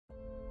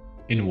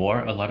In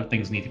war, a lot of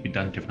things need to be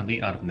done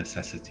differently out of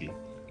necessity.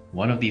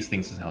 One of these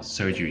things is how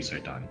surgeries are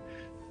done.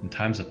 In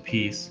times of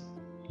peace,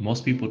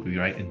 most people would be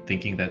right in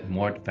thinking that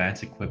more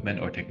advanced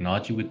equipment or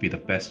technology would be the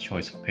best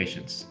choice for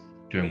patients.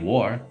 During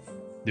war,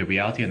 the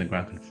reality on the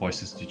ground can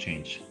force us to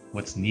change.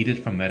 What's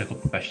needed from medical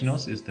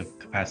professionals is the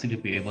capacity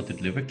to be able to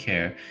deliver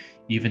care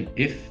even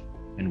if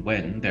and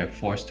when they're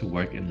forced to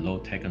work in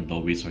low-tech and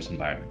low-resource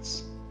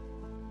environments.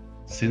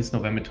 Since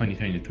November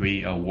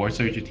 2023, our war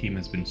surgery team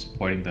has been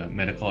supporting the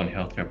medical and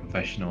healthcare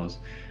professionals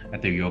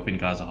at the European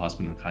Gaza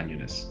Hospital in Khan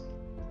Yunis.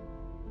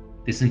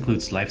 This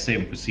includes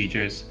life-saving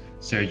procedures,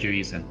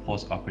 surgeries, and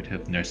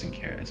post-operative nursing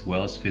care, as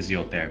well as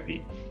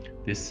physiotherapy.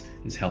 This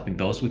is helping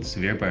those with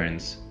severe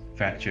burns,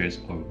 fractures,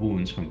 or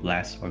wounds from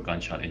blast or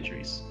gunshot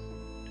injuries.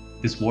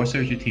 This war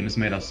surgery team is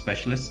made of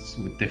specialists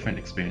with different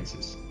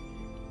experiences.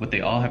 What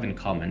they all have in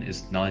common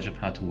is knowledge of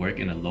how to work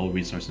in a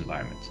low-resource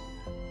environment.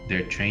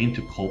 They're trained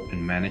to cope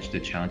and manage the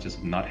challenges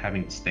of not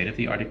having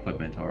state-of-the-art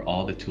equipment or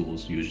all the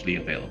tools usually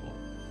available.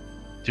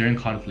 During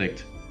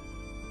conflict,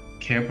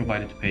 care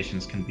provided to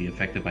patients can be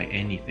affected by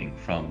anything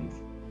from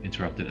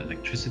interrupted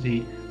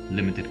electricity,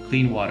 limited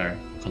clean water,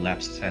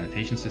 collapsed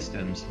sanitation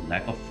systems,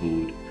 lack of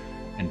food,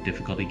 and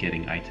difficulty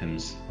getting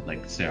items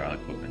like sterile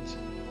equipment.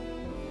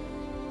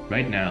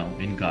 Right now,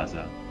 in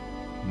Gaza,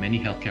 many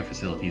healthcare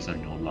facilities are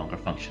no longer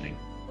functioning.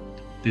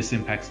 This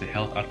impacts the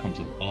health outcomes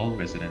of all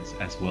residents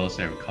as well as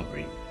their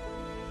recovery.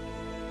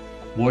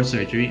 War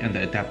surgery and the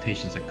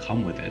adaptations that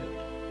come with it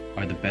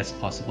are the best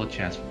possible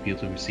chance for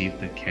people to receive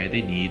the care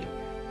they need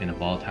in a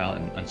volatile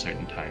and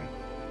uncertain time.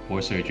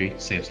 War surgery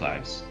saves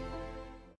lives.